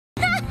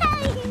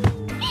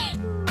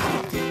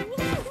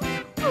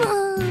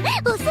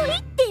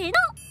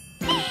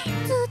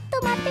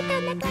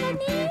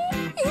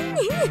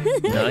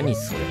何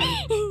それ?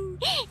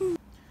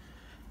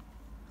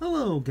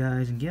 Hello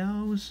guys and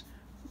gals,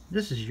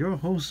 this is your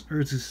host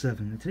Urzu7,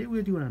 and today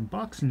we're going to do an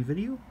unboxing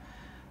video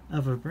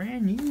of a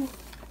brand new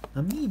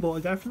amiibo I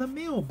got from the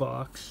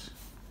mailbox.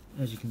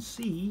 As you can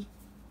see,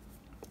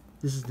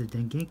 this is the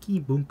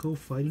Dengeki Bunko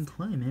Fighting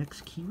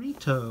Climax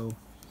Kirito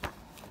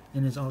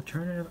in his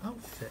alternative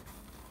outfit.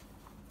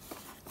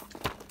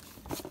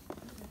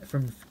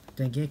 From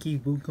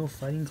Dengeki Bunko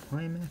Fighting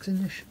Climax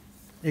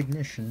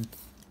Ignition.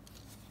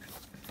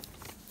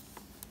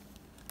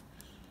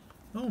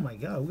 Oh my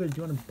god, we're going to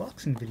do an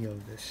unboxing video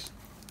of this.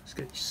 It's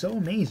going to be so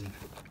amazing.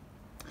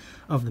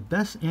 Of the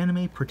best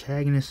anime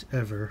protagonist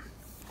ever.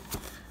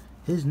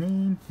 His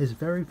name, his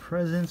very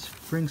presence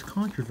brings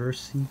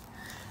controversy,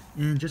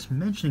 and just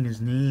mentioning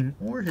his name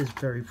or his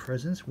very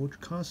presence would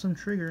cause some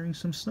triggering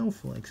some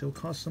snowflakes. It will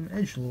cause some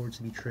edgelords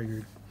to be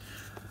triggered.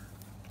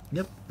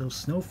 Yep, those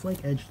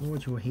snowflake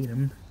edgelords will hate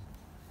him.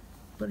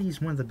 But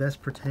he's one of the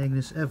best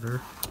protagonists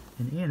ever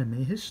in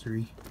anime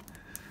history.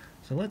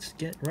 So let's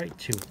get right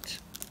to it.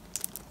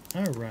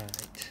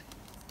 Alright.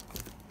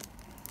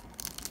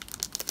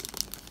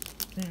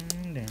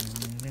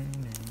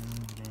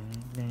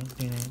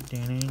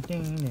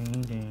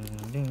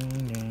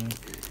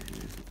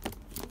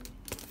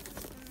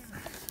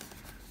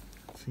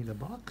 See the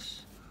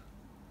box?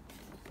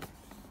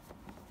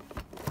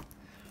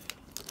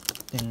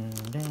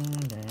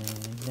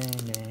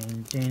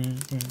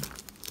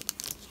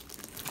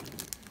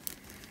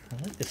 I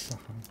like this song.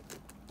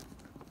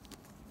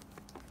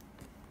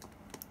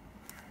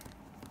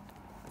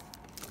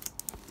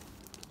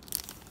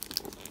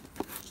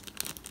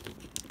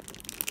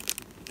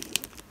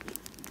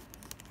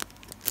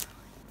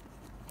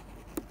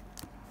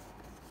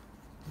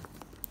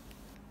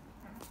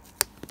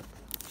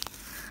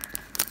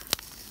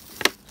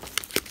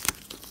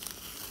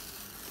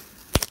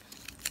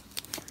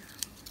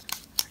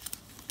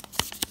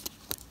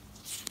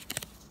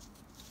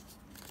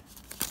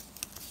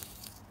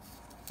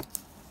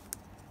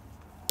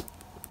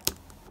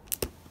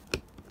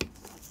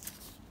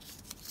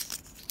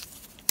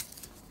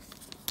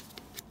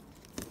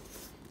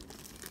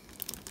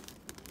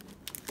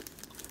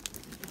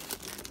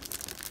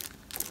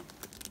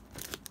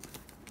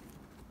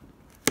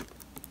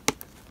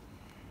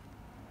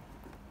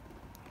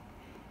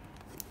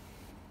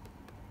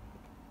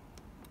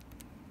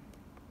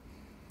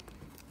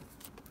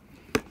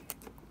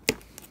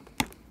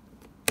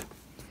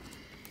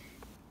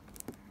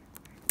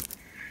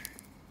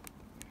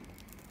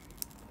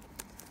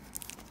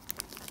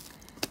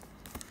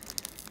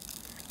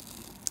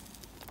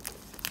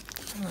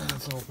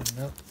 Let's open it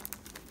up.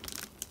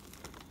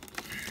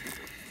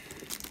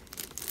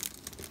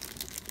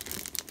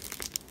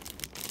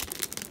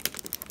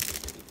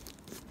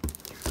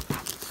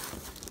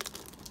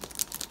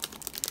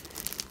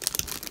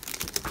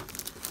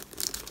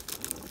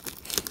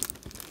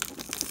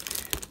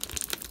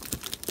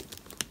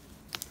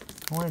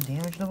 I want to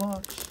damage the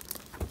box.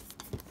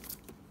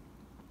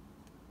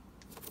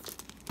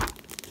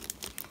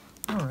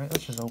 Alright,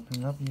 let's just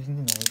open it up using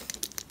the knife.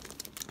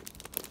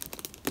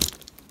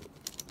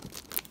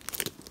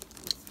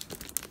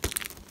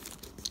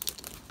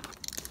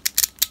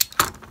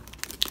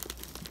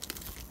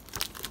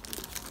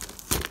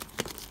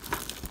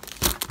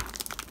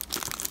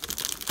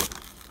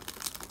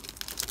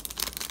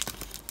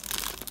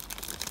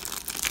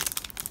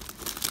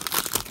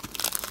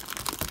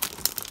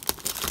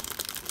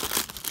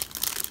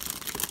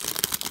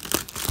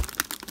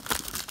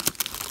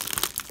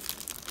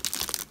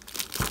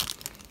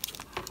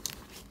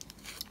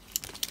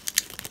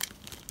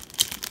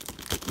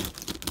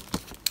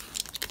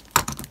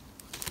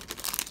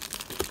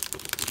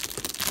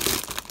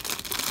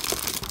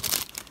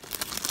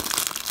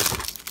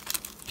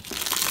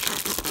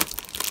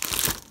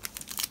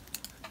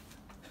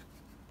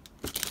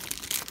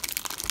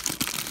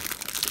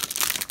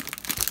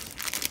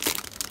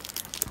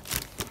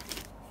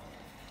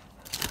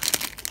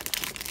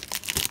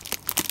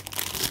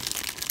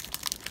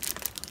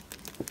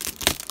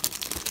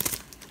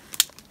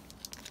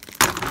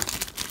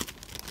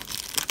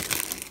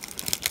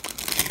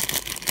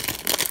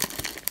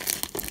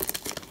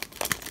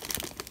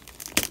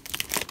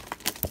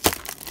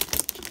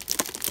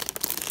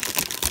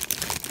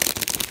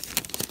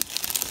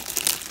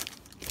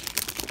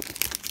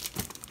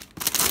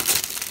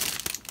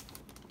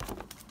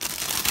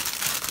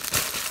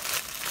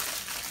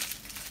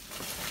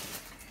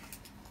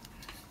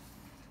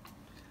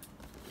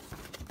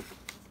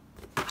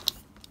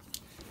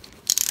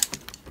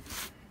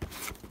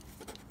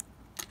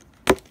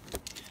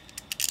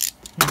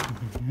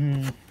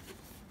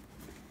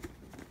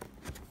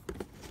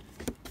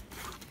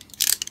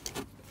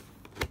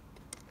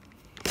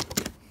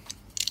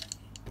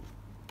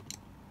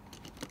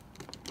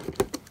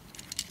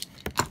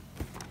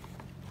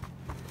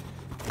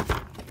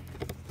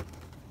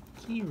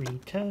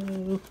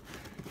 Kirito,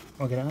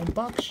 we're gonna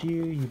unbox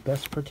you, you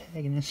best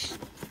protagonist.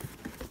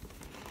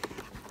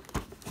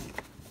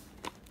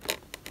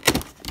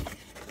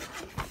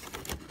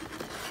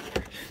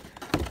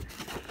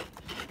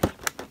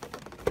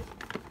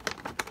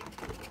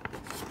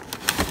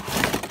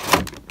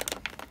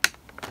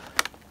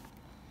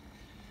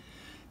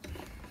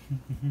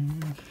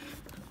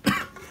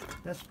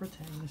 Best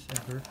protagonist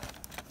ever.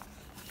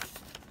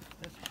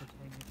 Best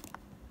protagonist.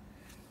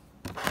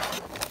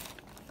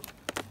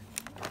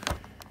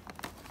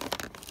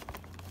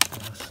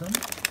 Awesome.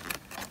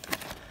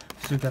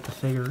 So we got the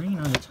figurine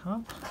on the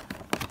top.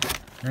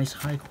 Nice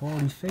high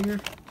quality figure.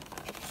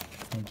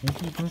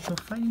 Dengeki Bunko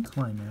fighting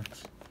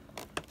Climax.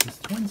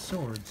 With twin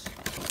swords.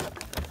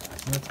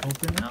 Let's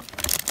open it up.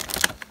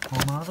 Pull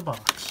them out of the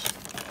box.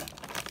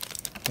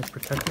 Let's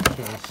protect the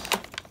case.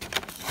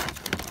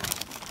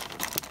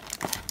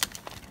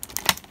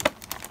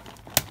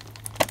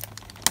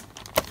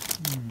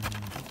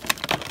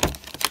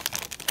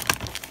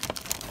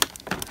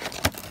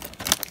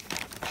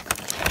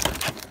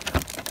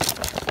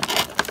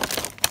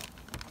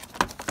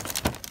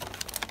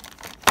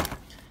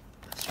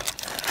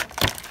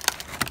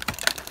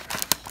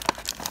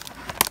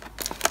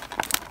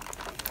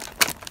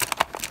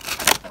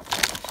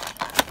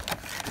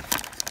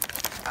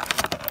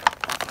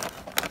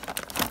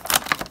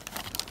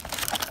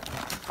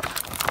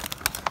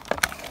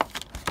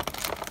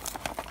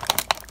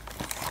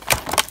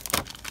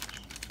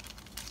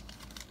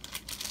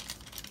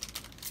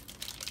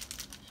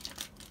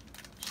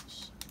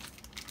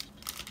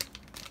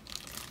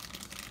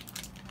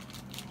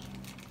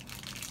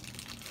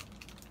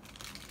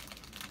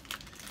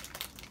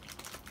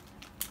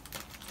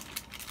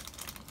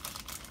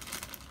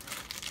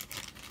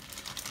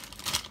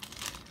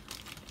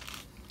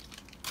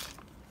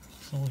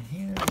 So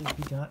here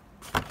we got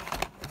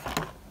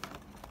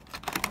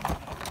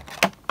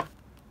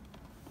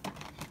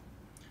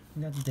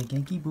the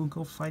Dengeki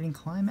Bunko fighting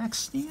Climax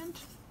stand.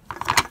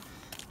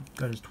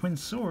 Got his twin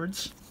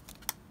swords.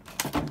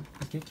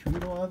 Let's get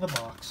Kirito out of the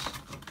box.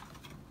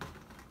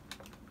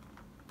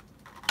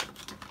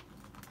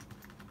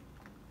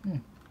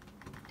 And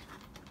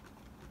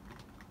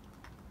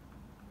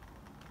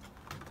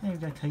we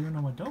got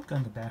Kayuno Madoka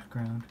in the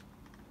background.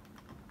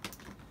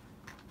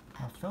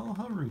 Our fellow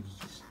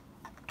Harugis.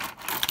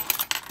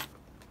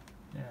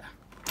 Yeah.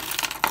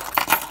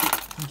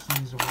 Some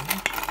keys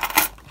away.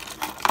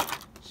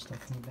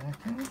 Stuff in the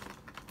background.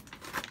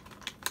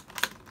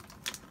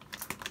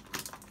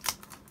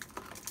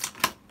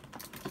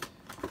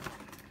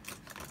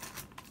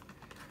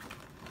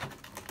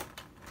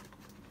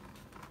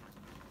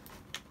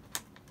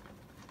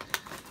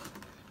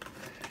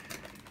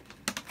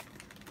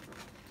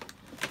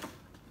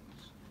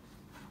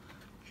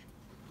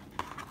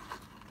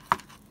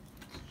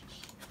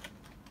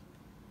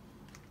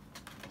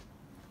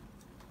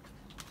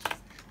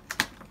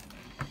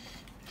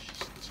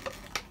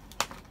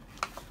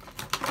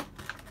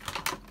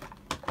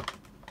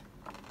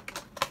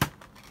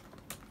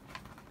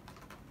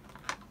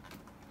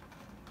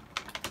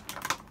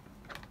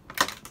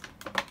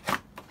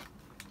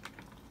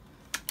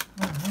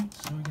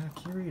 So we got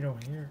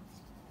Kirito here.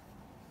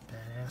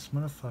 Badass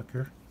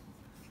motherfucker.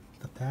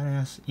 The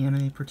badass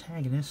anime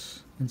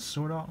protagonist in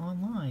Sword Art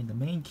Online. The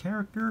main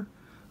character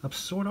of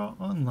Sword Art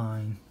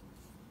Online.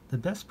 The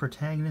best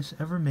protagonist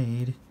ever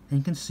made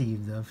and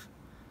conceived of.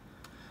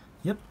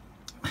 Yep.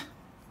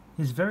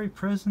 His very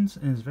presence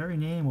and his very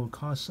name will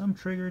cause some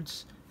triggered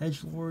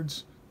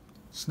edgelords,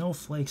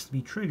 snowflakes to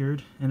be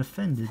triggered and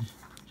offended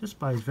just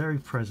by his very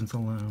presence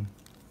alone.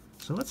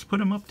 So let's put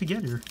him up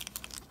together.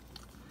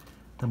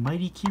 The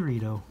mighty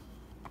Kirito.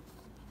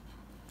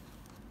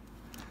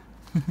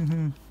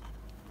 The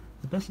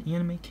best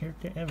anime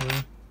character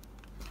ever.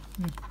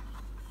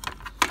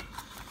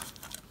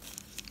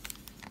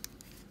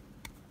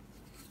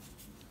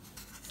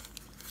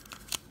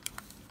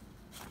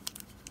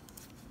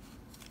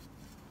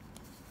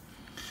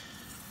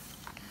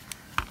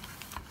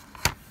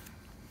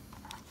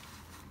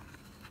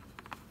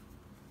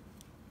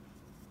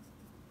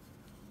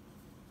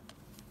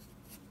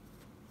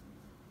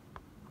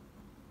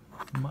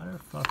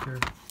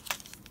 Motherfucker.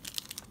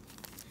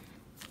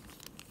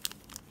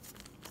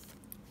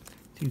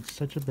 Dude's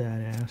such a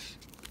badass.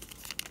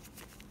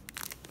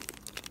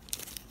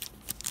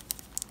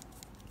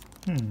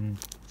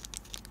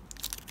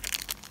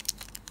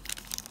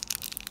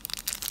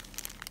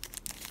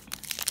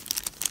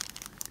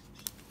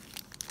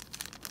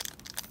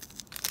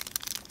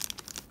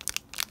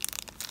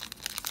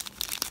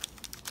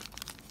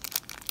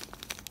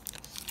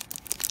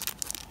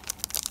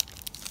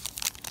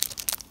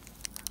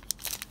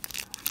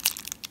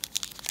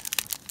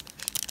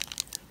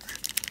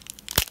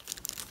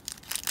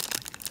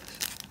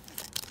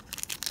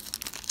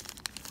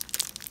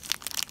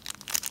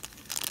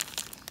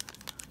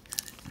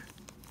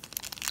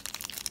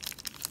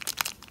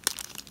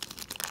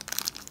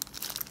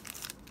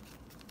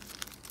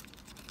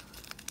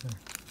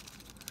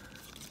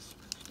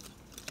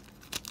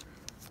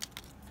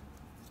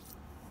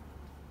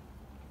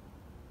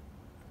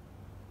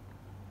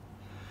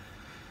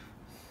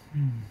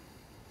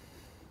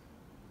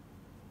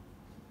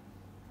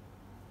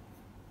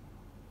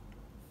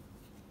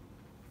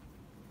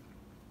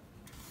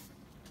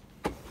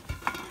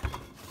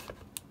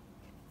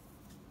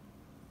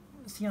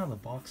 See how the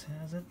box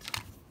has it?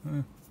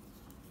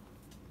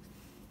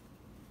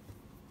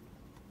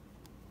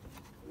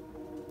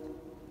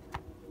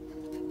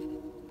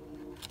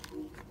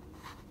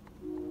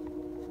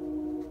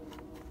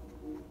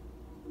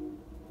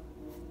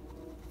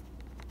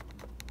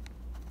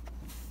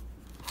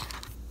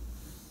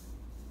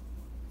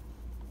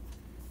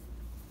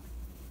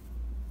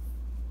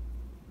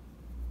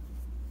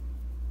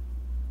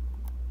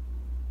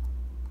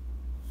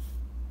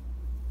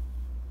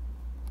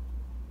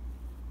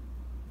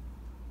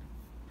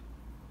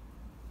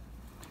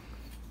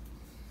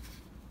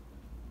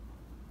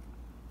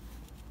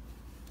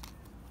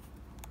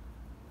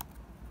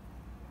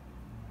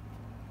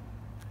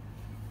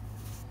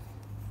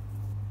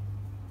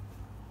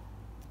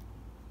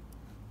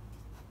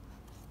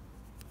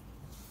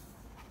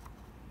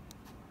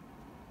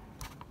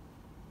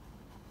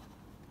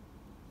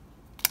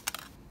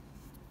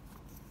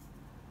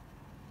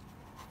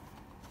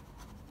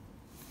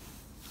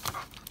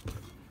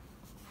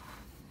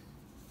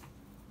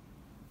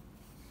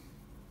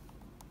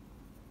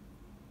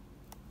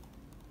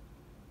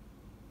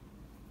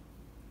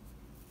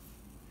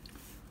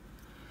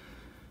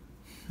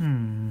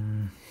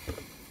 Hmm.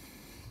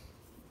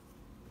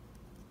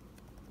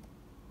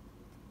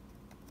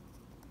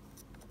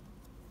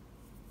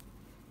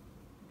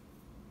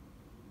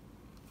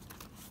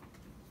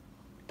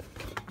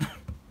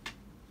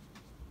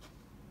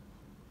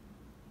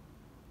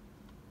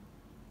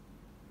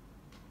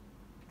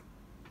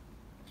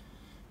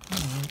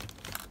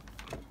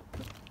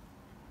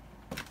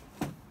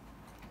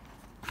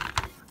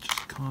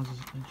 Causes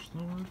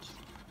edgelords.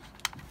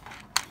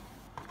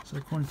 So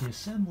according to the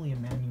assembly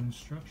and manual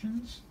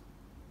instructions,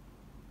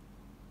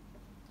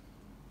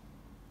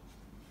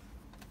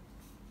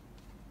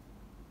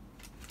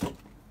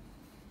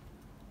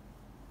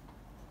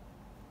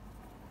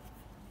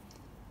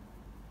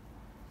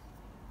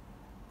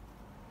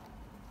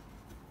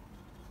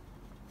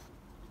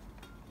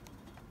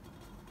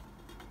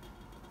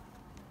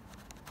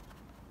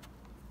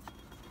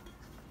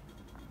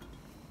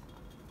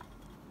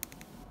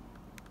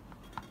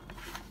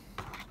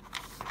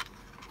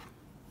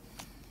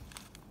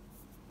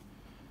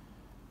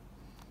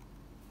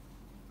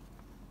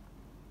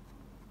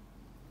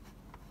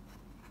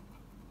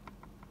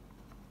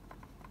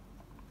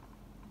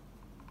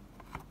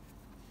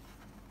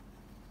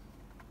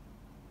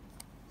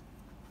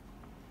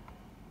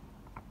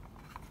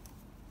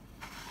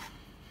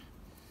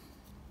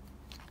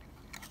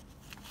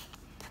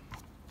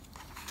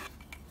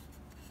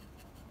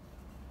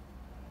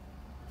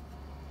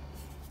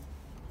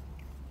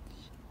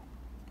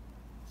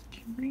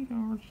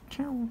 Kirito is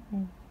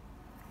terrible.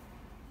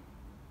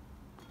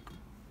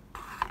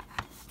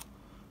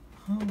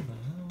 How the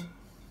hell?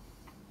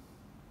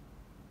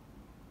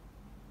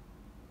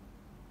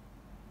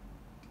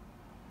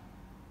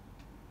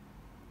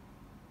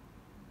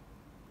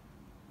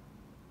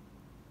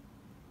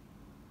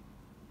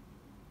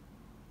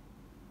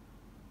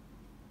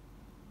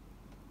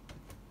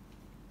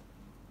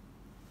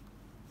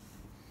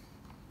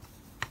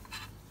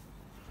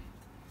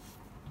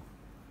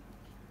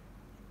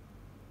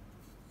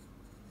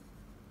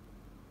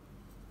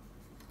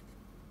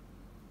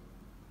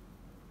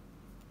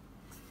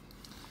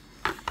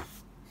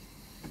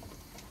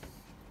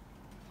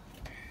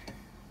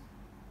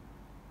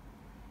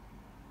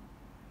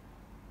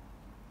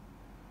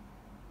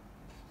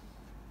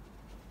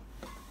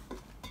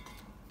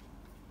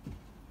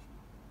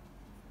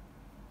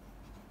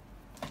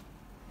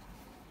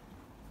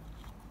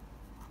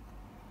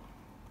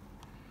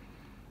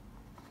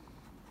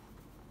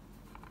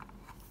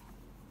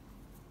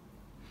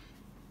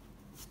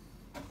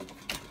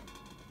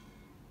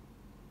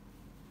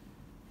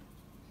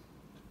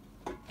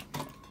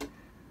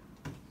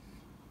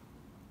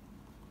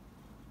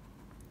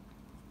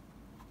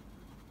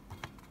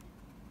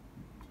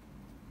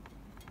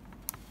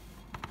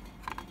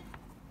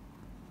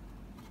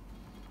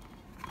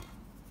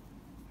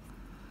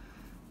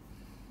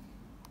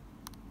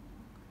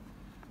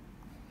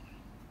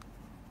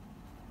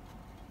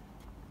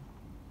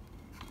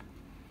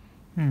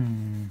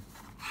 Hmm.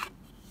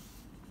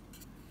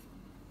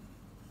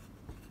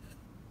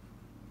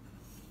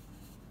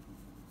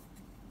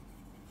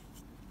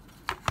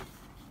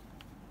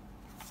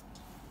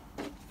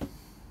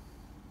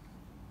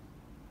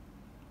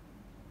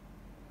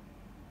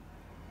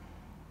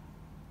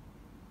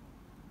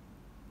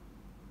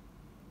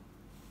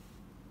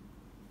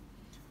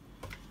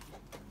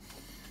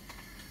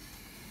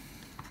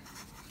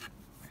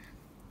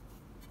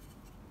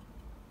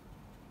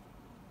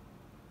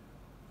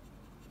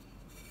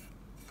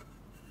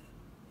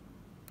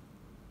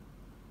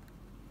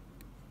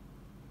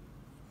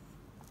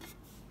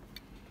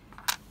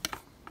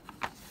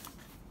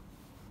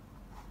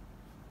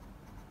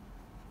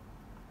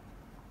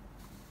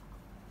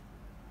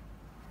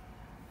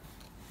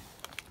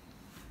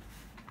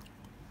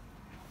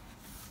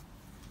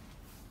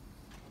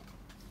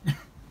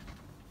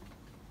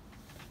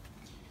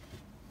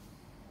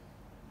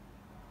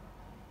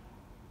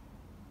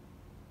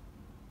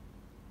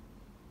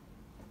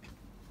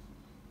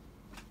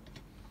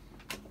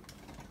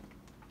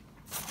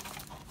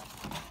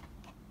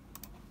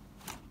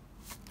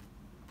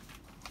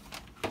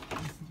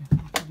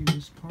 Do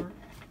this part.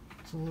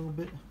 It's a little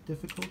bit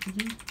difficult to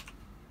do.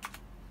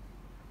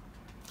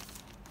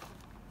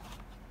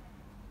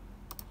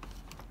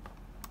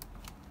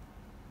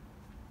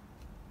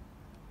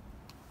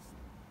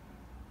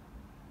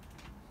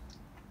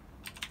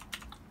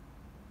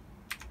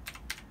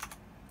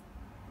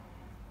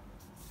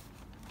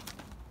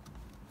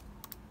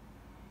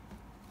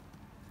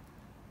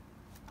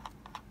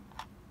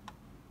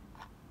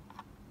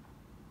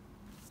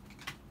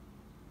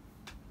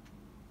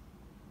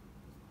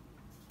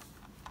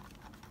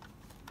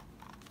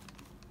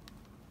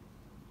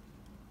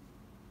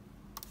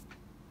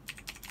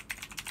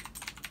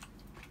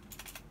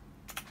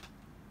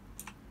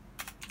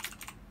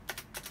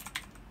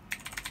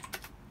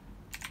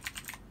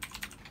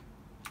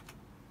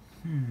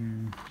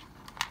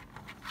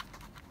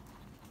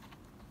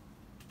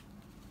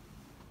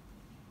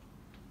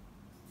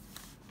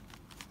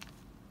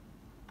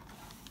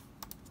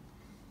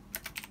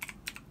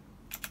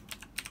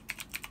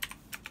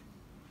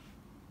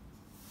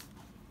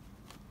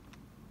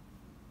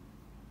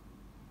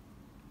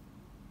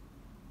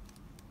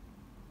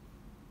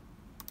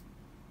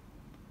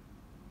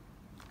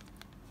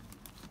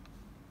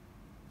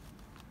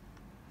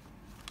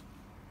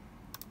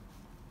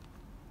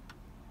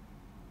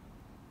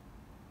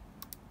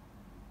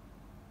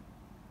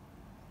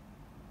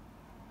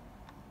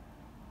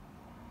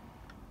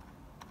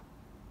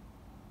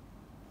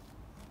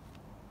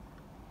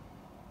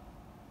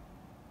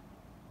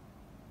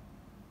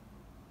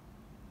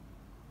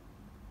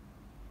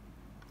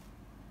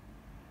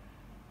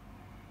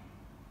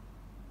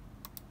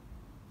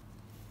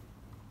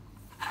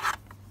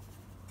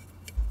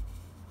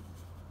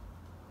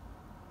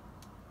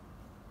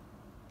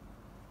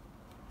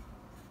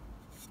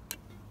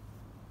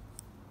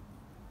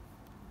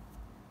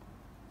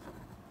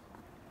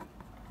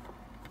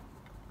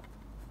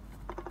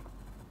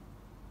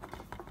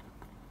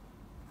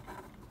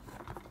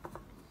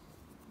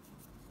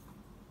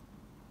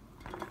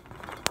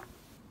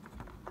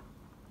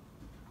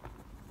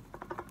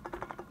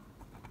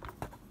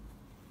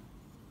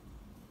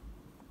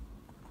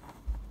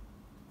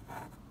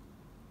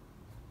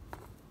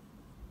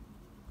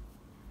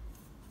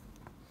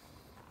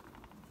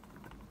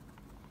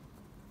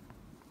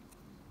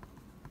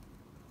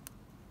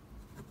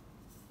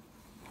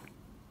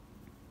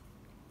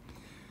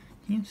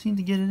 Can't seem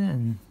to get it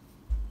in.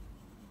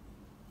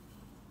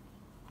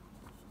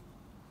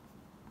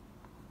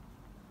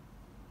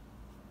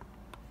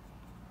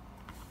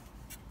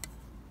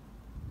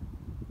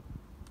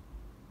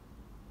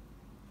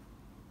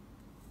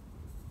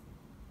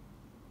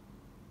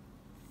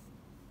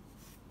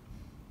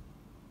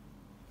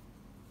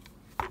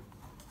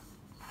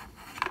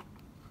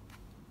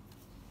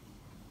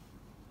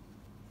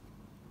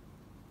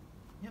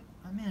 Yep,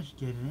 I managed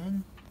to get it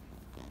in.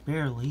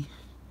 Barely.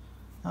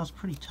 That was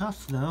pretty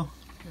tough though.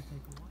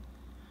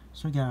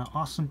 So we got an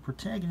awesome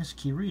protagonist,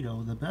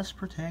 Kirito, the best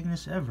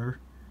protagonist ever,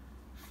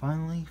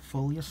 finally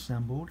fully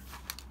assembled.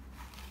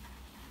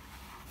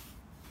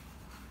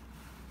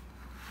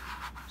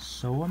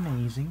 So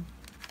amazing.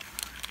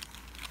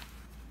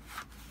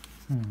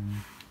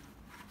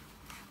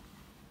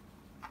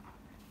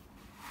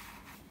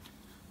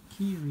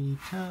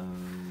 Kirito.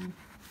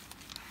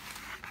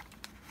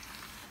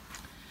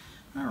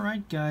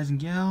 Alright guys and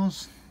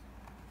gals,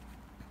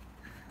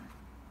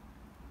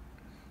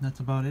 that's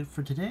about it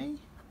for today.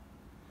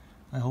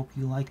 I hope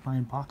you like my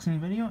unboxing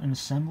video and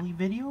assembly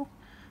video.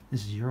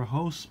 This is your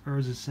host,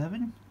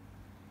 Urza7.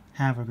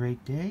 Have a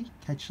great day.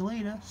 Catch you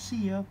later.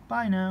 See ya.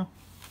 Bye now.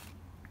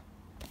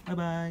 Bye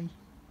bye.